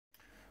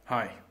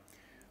Hi,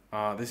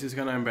 this is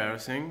kinda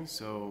embarrassing,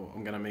 so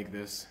I'm gonna make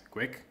this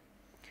quick.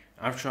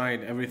 I've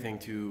tried everything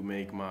to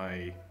make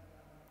my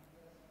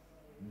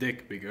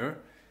dick bigger.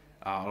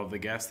 All of the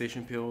gas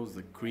station pills,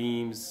 the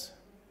creams,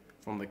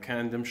 from the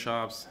condom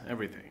shops,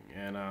 everything.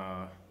 And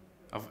I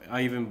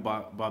even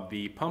bought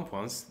the pump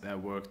ones that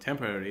work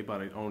temporarily,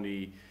 but it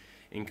only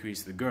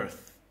increased the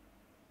girth.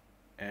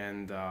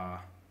 And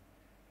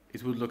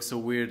it would look so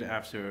weird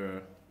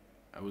after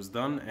I was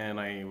done, and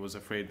I was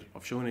afraid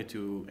of showing it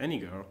to any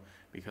girl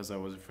because I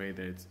was afraid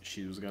that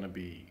she was gonna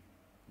be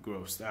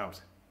grossed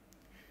out.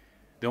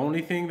 The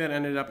only thing that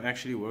ended up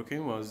actually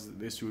working was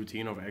this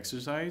routine of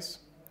exercise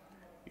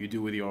you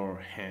do with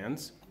your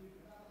hands.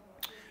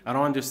 I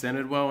don't understand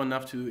it well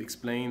enough to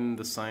explain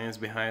the science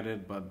behind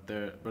it, but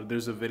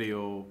there's a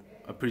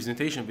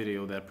presentation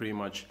video that pretty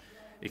much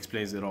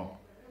explains it all.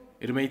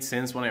 It made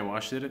sense when I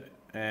watched it,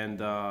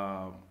 and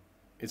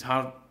it's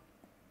hard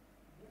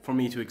for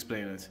me to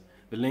explain it.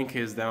 The link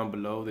is down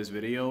below this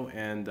video,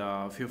 and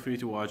feel free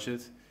to watch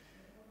it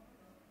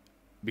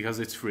because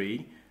it's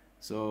free.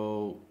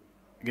 So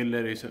get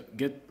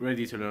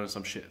ready to learn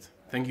some shit.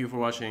 Thank you for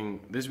watching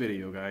this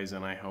video, guys,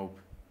 and I hope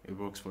it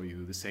works for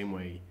you the same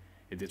way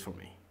it did for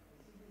me.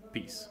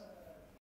 Peace.